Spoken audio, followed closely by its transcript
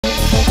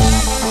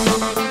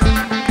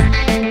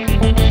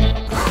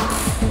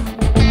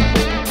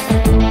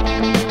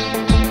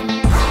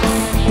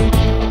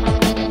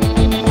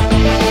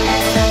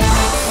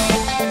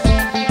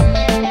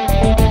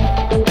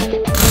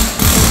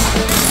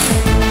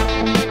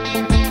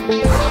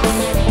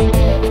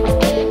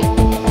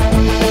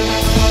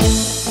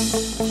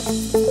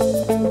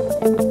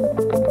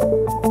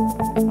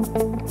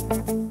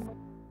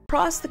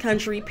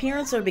country,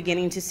 parents are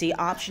beginning to see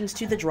options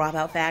to the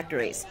dropout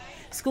factories.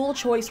 School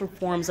choice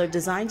reforms are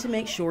designed to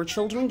make sure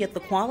children get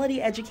the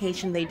quality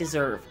education they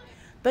deserve.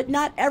 But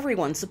not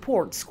everyone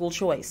supports school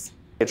choice.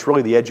 It's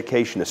really the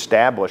education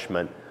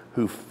establishment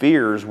who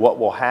fears what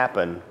will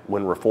happen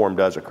when reform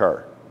does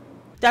occur.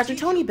 Dr.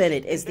 Tony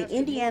Bennett is the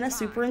Indiana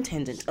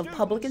Superintendent of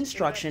Public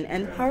Instruction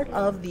and part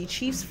of the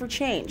Chiefs for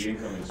Change,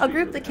 a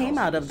group that came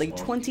out of the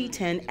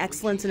 2010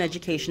 Excellence in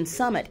Education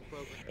Summit.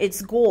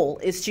 Its goal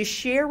is to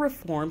share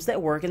reforms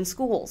that work in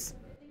schools.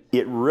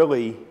 It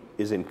really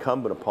is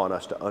incumbent upon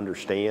us to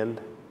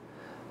understand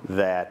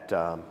that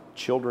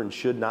children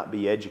should not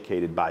be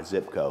educated by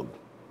zip code.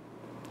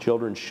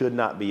 Children should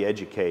not be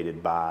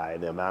educated by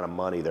the amount of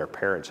money their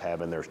parents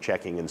have in their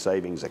checking and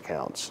savings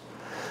accounts.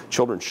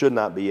 Children should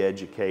not be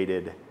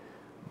educated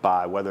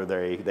by whether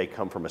they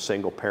come from a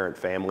single parent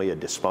family, a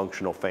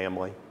dysfunctional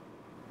family,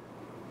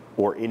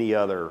 or any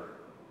other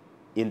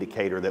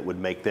indicator that would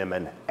make them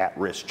an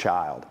at-risk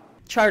child.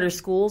 Charter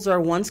schools are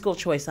one school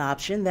choice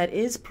option that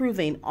is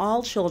proving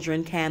all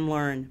children can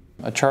learn.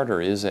 A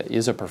charter is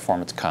a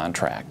performance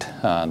contract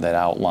that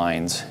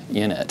outlines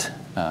in it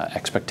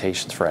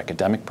expectations for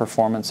academic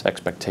performance,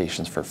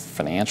 expectations for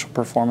financial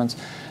performance,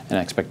 and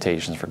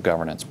expectations for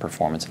governance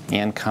performance,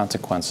 and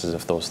consequences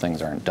if those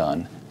things aren't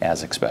done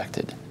as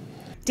expected.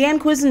 Dan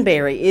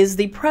Quisenberry is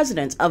the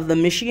president of the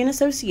Michigan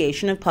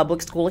Association of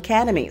Public School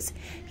Academies.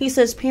 He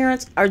says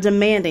parents are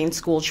demanding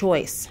school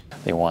choice.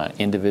 They want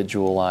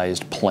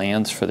individualized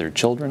plans for their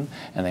children,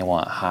 and they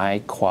want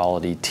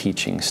high-quality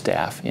teaching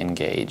staff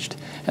engaged.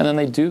 And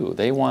then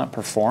they want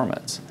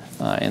performance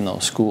in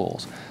those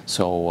schools.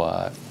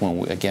 So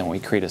when we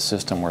create a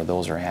system where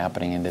those are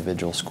happening in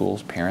individual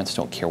schools, parents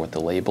don't care what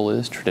the label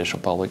is,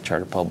 traditional public,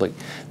 charter public,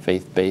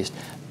 faith-based,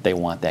 they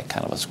want that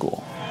kind of a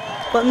school.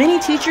 But many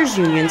teachers'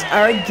 unions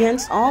are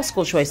against all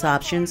school choice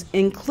options,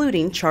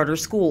 including charter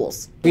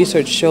schools.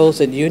 Research shows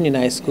that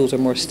unionized schools are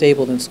more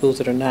stable than schools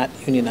that are not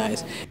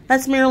unionized.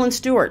 That's Marilyn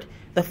Stewart,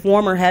 the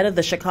former head of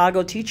the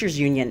Chicago Teachers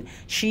Union.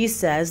 She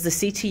says the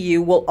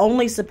CTU will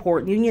only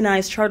support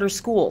unionized charter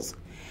schools.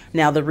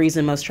 Now, the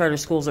reason most charter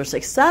schools are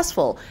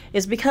successful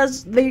is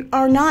because they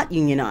are not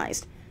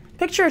unionized.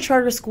 Picture a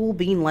charter school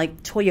being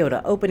like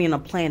Toyota opening a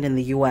plant in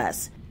the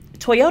U.S.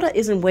 Toyota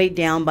isn't weighed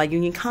down by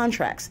union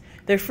contracts.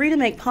 They're free to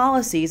make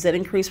policies that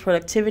increase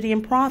productivity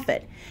and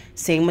profit.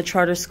 Same with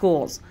charter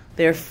schools.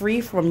 They're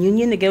free from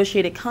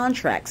union-negotiated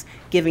contracts,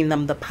 giving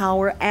them the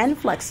power and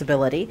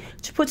flexibility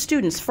to put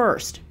students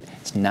first.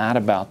 It's not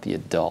about the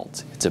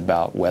adults. It's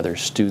about whether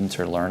students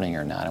are learning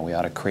or not, and we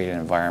ought to create an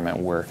environment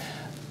where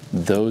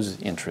those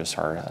interests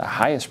are the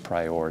highest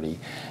priority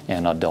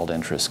and adult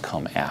interests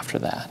come after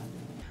that.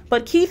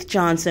 But Keith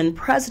Johnson,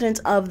 president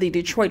of the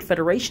Detroit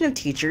Federation of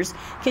Teachers,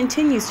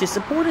 continues to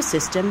support a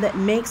system that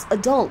makes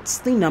adults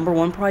the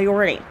 #1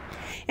 priority.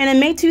 In a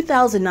May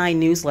 2009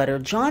 newsletter,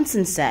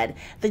 Johnson said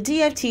the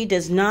DFT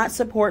does not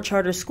support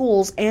charter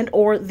schools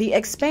and/or the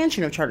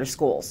expansion of charter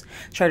schools.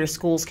 Charter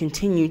schools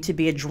continue to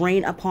be a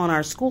drain upon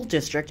our school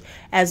district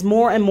as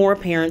more and more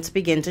parents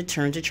begin to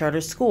turn to charter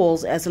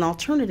schools as an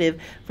alternative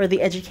for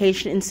the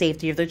education and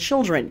safety of their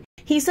children.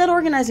 He said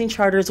organizing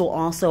charters will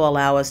also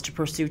allow us to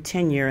pursue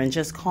tenure and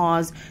just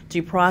cause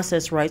due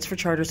process rights for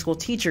charter school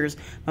teachers.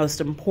 Most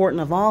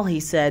important of all, he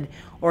said,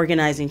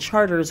 organizing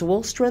charters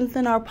will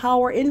strengthen our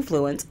power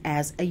influence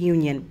as a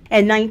union.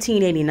 In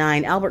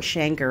 1989, Albert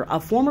Shanker, a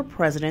former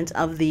president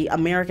of the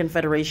American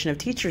Federation of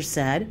Teachers,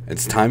 said,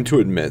 "It's time to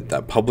admit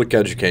that public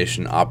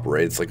education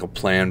operates like a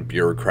planned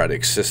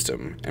bureaucratic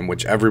system in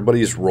which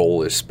everybody's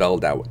role is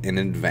spelled out in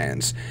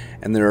advance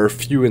and there are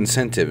few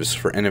incentives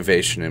for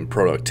innovation and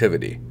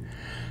productivity.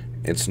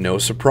 It's no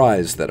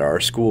surprise that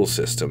our school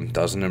system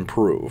doesn't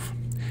improve.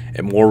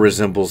 It more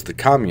resembles the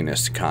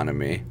communist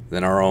economy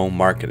than our own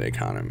market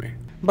economy."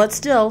 But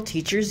still,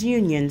 teachers'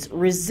 unions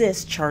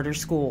resist charter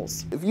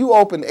schools. If you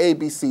open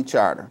ABC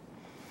Charter,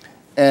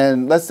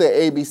 and let's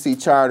say ABC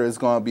Charter is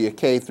going to be a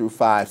K through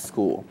 5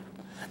 school,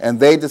 and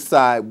they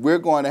decide we're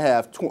going to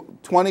have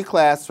 20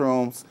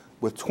 classrooms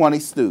with 20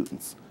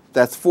 students,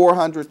 that's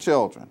 400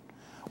 children.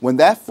 When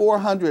that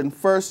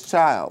 401st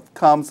child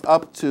comes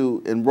up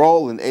to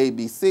enroll in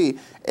ABC,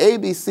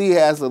 ABC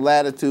has the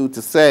latitude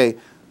to say,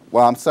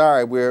 well, I'm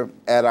sorry, we're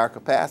at our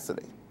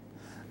capacity.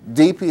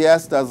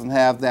 DPS doesn't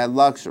have that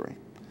luxury.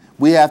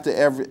 We have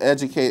to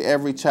educate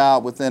every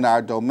child within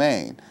our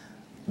domain.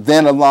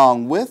 Then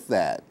along with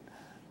that,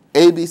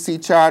 ABC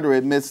Charter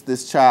admits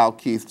this child,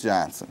 Keith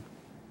Johnson.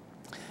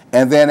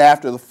 And then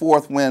after the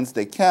 4th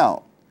Wednesday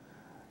count,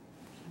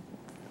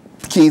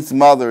 Keith's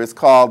mother is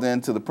called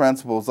into the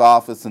principal's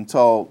office and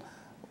told,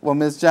 well,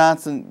 Ms.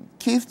 Johnson,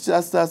 Keith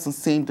just doesn't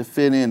seem to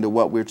fit into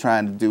what we're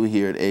trying to do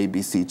here at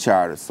ABC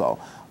Charter, so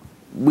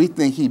we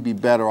think he'd be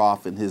better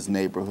off in his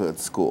neighborhood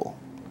school.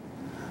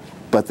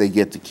 But they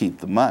get to keep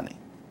the money.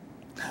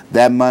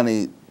 That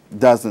money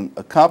doesn't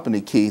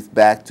accompany Keith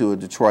back to a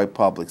Detroit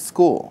public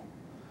school,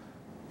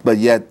 but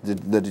yet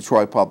the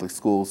Detroit public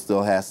school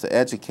still has to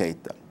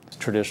educate them.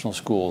 Traditional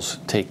schools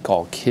take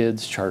all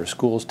kids, charter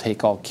schools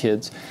take all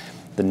kids.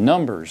 The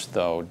numbers,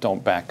 though,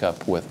 don't back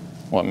up with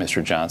what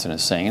Mr. Johnson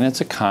is saying, and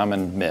it's a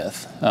common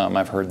myth.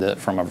 I've heard that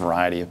from a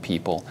variety of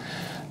people.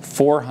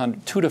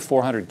 200 to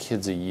 400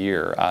 kids a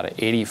year out of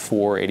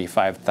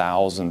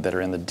 85,000 that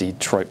are in the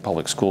Detroit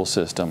public school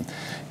system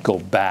go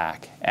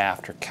back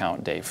after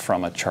count day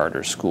from a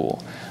charter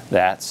school.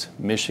 That's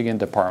Michigan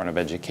Department of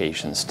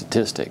Education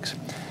statistics.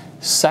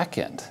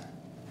 Second,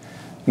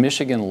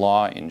 Michigan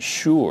law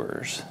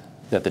ensures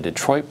that the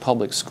Detroit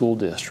Public School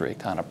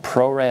District, on a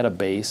pro rata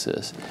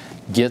basis,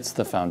 gets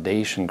the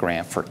foundation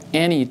grant for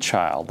any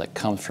child that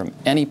comes from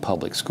any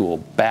public school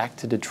back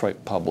to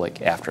Detroit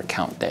Public after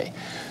count day.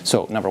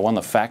 So, number one,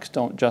 the facts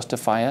don't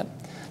justify it,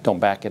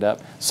 don't back it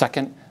up.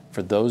 Second,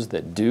 for those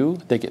that do,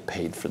 they get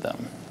paid for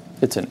them.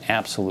 It's an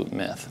absolute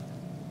myth.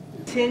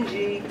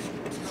 10G,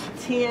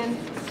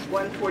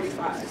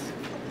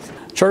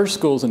 145. Charter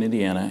schools in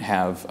Indiana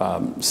have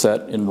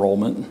set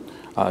enrollment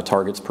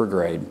targets per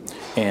grade,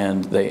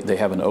 and they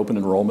have an open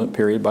enrollment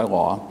period by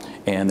law,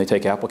 and they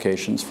take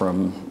applications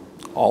from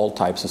all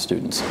types of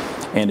students.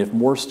 And if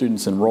more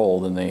students enroll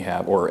than they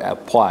have, or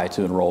apply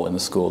to enroll in the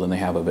school than they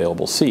have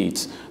available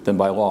seats, then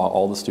by law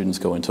all the students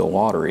go into a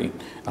lottery,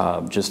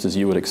 just as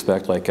you would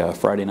expect, like a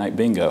Friday night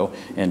bingo,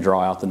 and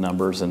draw out the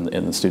numbers, and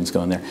the students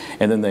go in there.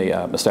 And then they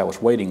establish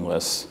waiting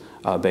lists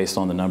based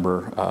on the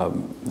number,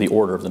 the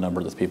order of the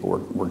number that people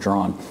were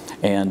drawn.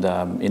 And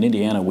in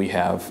Indiana, we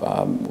have,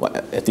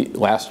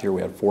 last year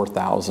we had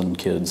 4,000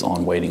 kids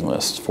on waiting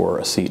lists for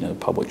a seat in a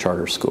public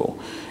charter school.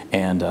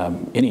 And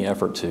any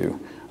effort to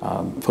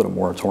put a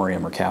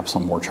moratorium or caps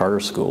on more charter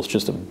schools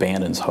just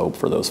abandons hope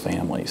for those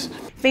families.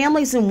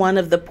 Families in one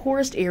of the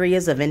poorest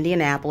areas of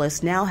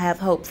Indianapolis now have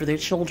hope for their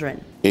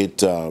children. It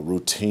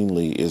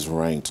routinely is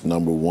ranked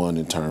 #1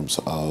 in terms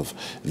of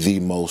the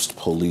most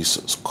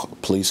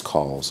police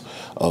calls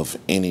of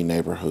any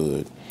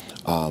neighborhood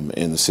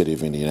in the city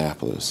of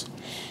Indianapolis.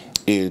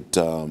 It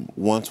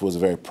once was a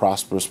very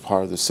prosperous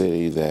part of the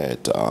city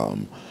that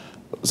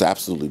was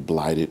absolutely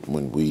blighted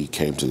when we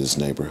came to this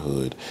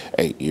neighborhood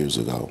 8 years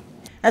ago.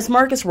 As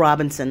Marcus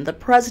Robinson, the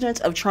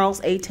president of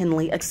Charles A.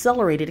 Tinley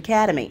Accelerated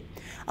Academy,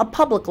 a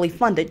publicly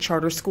funded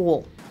charter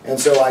school. And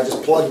so I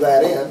just plug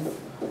that in.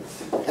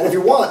 And if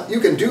you want, you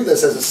can do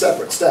this as a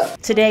separate step.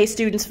 Today,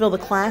 students fill the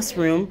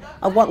classroom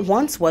of what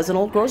once was an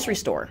old grocery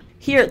store.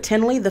 Here at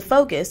Tinley, the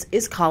focus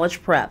is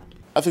college prep.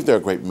 I think there are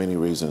a great many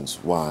reasons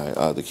why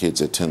the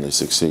kids at Tinley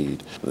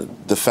succeed.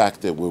 The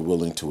fact that we're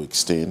willing to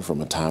extend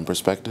from a time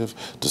perspective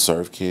to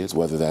serve kids,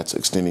 whether that's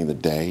extending the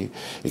day,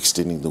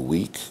 extending the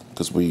week,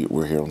 because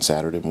we're here on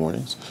Saturday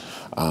mornings,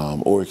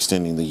 or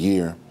extending the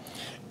year.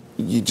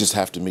 You just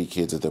have to meet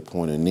kids at their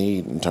point of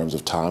need in terms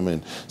of time,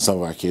 and some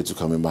of our kids who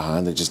come in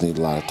behind, they just need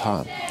a lot of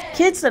time.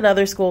 Kids that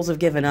other schools have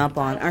given up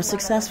on are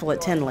successful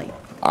at Tinley.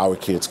 Our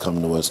kids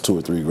come to us 2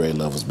 or 3 grade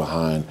levels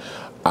behind.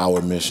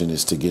 Our mission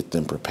is to get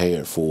them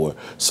prepared for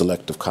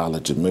selective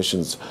college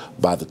admissions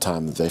by the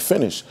time that they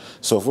finish.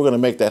 So if we're going to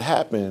make that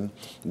happen,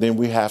 then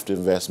we have to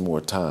invest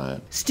more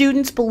time.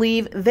 Students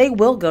believe they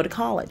will go to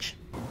college.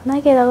 When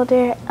I get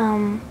older,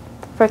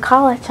 for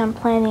college, I'm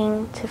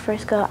planning to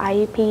first go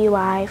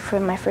IUPUI for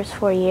my first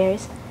 4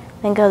 years,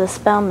 then go to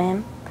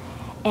Spelman,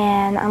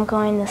 and I'm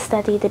going to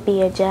study to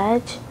be a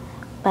judge,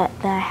 but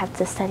then I have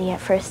to study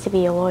at first to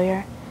be a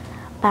lawyer.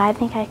 But I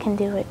think I can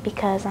do it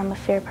because I'm a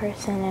fair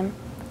person and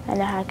I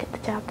know how to get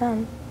the job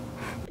done.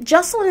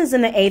 Jocelyn is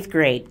in the 8th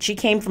grade. She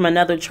came from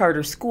another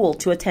charter school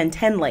to attend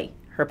Tinley.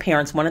 Her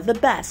parents wanted the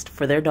best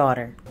for their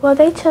daughter. Well,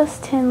 they chose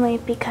Tinley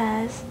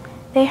because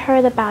they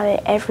heard about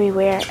it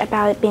everywhere,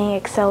 about it being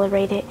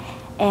accelerated,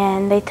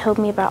 and they told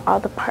me about all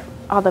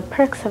the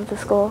perks of the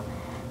school.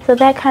 So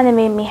that kind of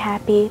made me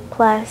happy.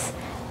 Plus,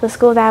 the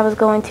school that I was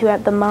going to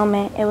at the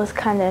moment, it was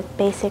kind of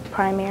basic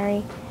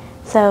primary,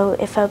 so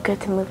it felt good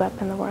to move up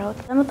in the world.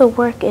 Some of the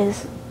work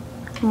is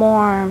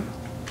more,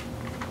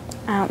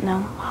 I don't know,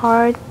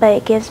 hard, but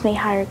it gives me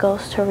higher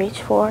goals to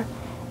reach for.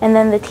 And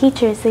then the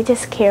teachers, they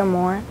just care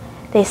more.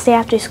 They stay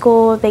after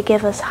school, they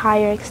give us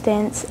higher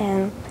extents,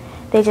 and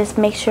they just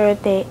make sure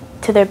they,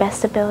 to their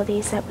best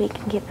abilities, that we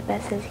can get the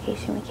best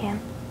education we can.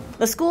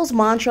 The school's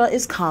mantra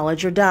is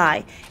college or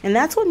die, and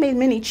that's what made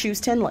many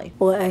choose Tinley.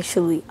 Well,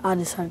 actually, I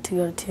decided to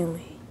go to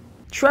Tinley.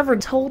 Trevor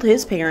told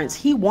his parents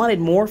he wanted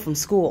more from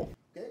school.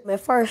 At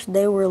first,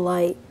 they were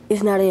like,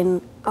 it's not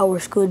in our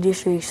school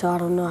district, so I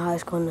don't know how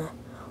it's going to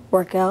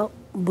work out,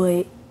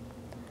 but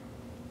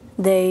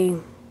they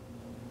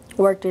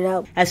worked it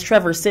out. As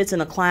Trevor sits in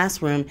a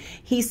classroom,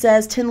 he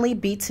says Tinley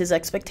beats his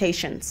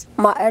expectations.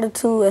 My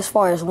attitude as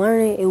far as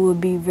learning, it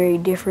would be very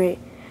different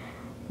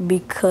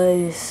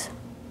because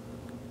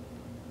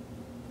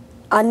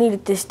I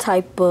needed this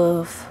type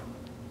of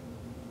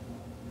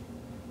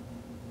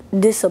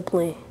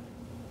discipline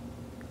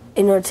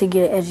in order to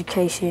get an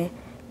education,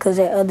 because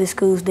at other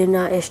schools they're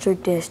not as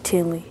strict as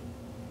Tinley.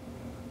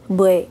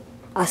 But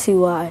I see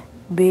why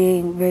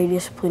being very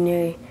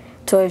disciplinary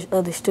towards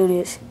other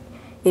students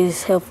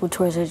is helpful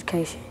towards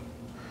education.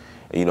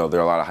 You know, there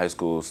are a lot of high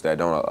schools that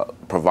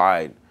don't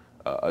provide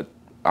an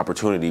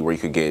opportunity where you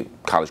could get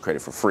college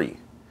credit for free.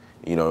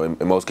 You know,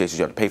 in most cases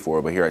you have to pay for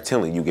it, but here at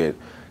Tinley you get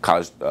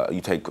college.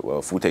 We take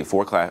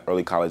 4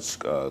 early college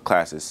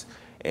classes,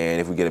 and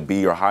if we get a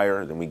B or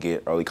higher, then we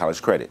get early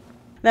college credit.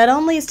 Not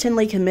only is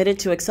Tinley committed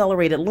to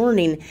accelerated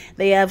learning,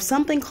 they have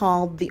something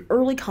called the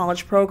Early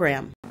College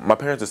Program. My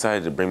parents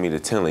decided to bring me to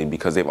Tinley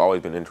because they've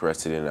always been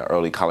interested in an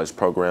early college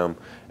program.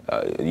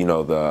 You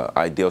know, the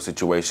ideal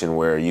situation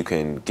where you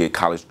can get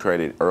college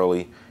credit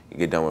early, you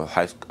get done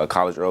with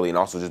college early, and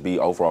also just be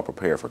overall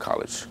prepared for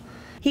college.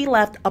 He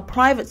left a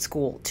private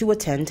school to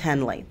attend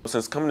Tinley.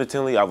 Since coming to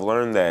Tinley, I've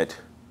learned that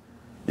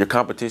your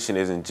competition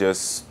isn't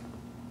just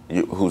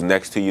who's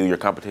next to you. Your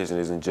competition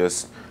isn't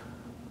just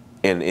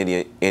in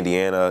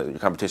Indiana. Your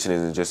competition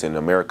isn't just in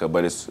America,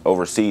 but it's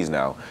overseas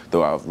now.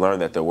 Though I've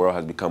learned that the world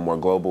has become more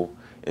global.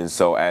 And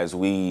so as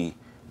we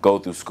go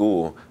through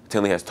school,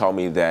 Tinley has taught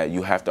me that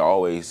you have to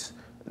always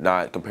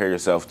not compare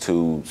yourself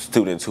to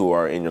students who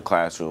are in your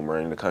classroom or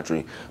in the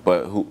country,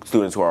 but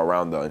students who are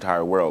around the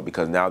entire world,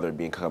 because now they're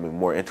becoming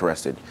more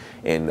interested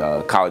in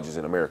colleges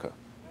in America.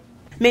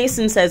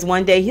 Mason says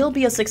one day he'll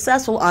be a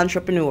successful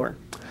entrepreneur.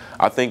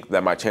 I think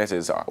that my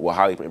chances will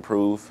highly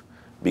improve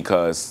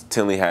because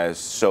Tinley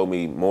has showed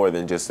me more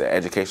than just the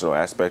educational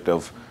aspect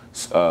of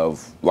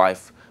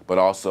life, but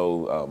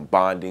also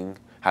bonding,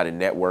 how to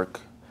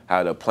network,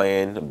 how to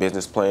plan,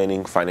 business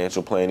planning,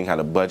 financial planning, how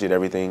to budget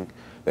everything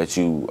that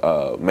you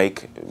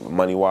make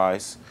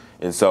money-wise.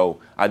 And so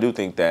I do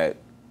think that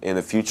in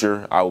the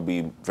future I will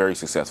be very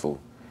successful,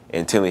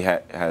 and Tinley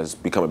has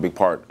become a big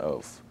part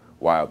of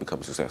why I'll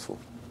become successful.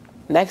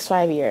 Next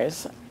 5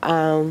 years.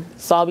 So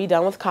I'll be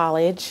done with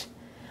college.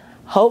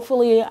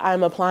 Hopefully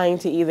I'm applying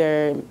to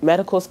either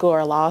medical school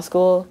or law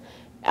school.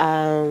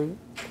 I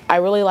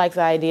really like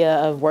the idea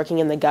of working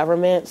in the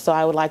government, so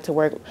I would like to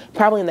work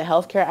probably in the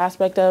healthcare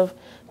aspect of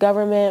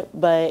government,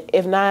 but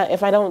if not,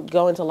 if I don't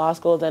go into law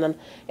school, then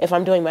if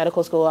I'm doing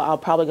medical school, I'll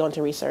probably go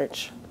into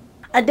research.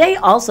 Ade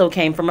also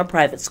came from a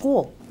private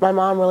school. My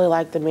mom really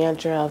liked the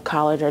mantra of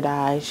college or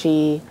die.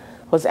 She's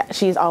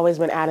always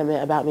been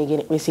adamant about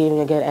me receiving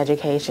a good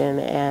education,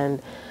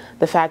 and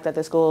the fact that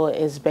the school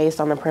is based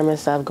on the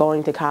premise of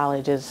going to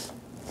college is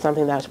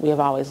something that we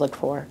have always looked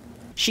for.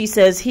 She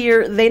says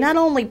here they not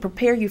only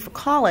prepare you for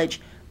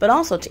college, but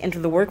also to enter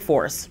the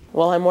workforce.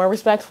 Well, I'm more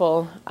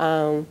respectful.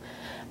 I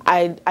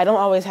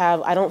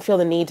don't feel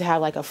the need to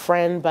have like a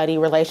friend-buddy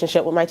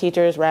relationship with my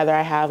teachers. Rather,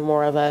 I have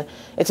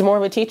it's more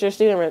of a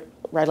teacher-student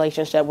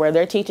relationship where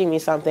they're teaching me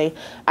something.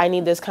 I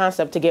need this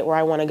concept to get where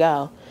I want to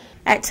go.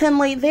 At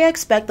Tinley, they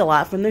expect a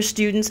lot from their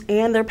students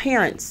and their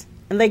parents,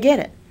 and they get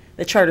it.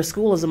 The charter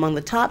school is among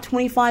the top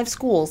 25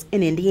 schools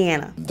in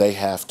Indiana. They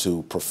have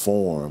to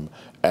perform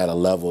at a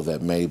level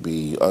that may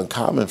be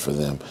uncommon for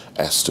them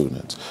as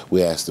students.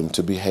 We ask them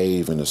to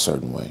behave in a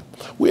certain way.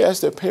 We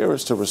ask their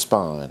parents to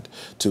respond,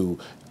 to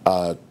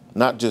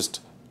not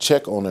just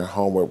check on their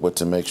homework, but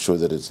to make sure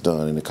that it's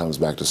done and it comes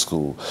back to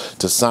school,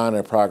 to sign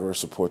their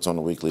progress reports on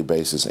a weekly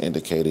basis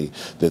indicating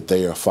that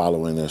they are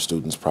following their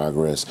students'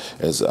 progress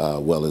as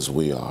well as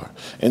we are.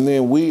 And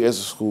then we as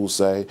a school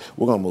say,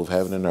 we're going to move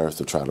heaven and earth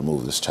to try to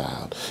move this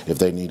child. If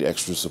they need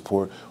extra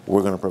support,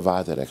 we're going to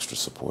provide that extra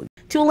support.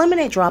 To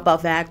eliminate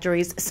dropout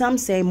factories, some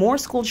say more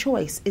school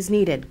choice is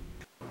needed.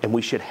 And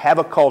we should have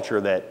a culture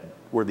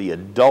where the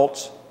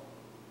adults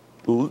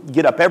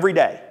get up every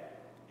day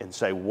and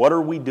say, what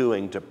are we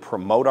doing to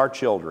promote our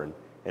children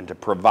and to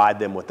provide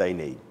them what they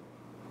need?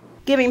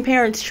 Giving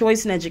parents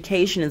choice in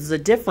education is the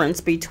difference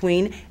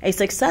between a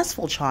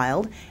successful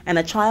child and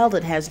a child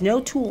that has no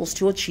tools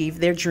to achieve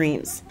their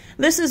dreams.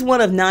 This is one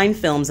of 9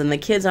 films in the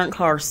Kids Aren't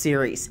Cars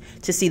series.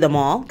 To see them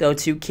all, go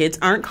to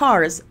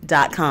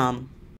kidsaren'tcars.com.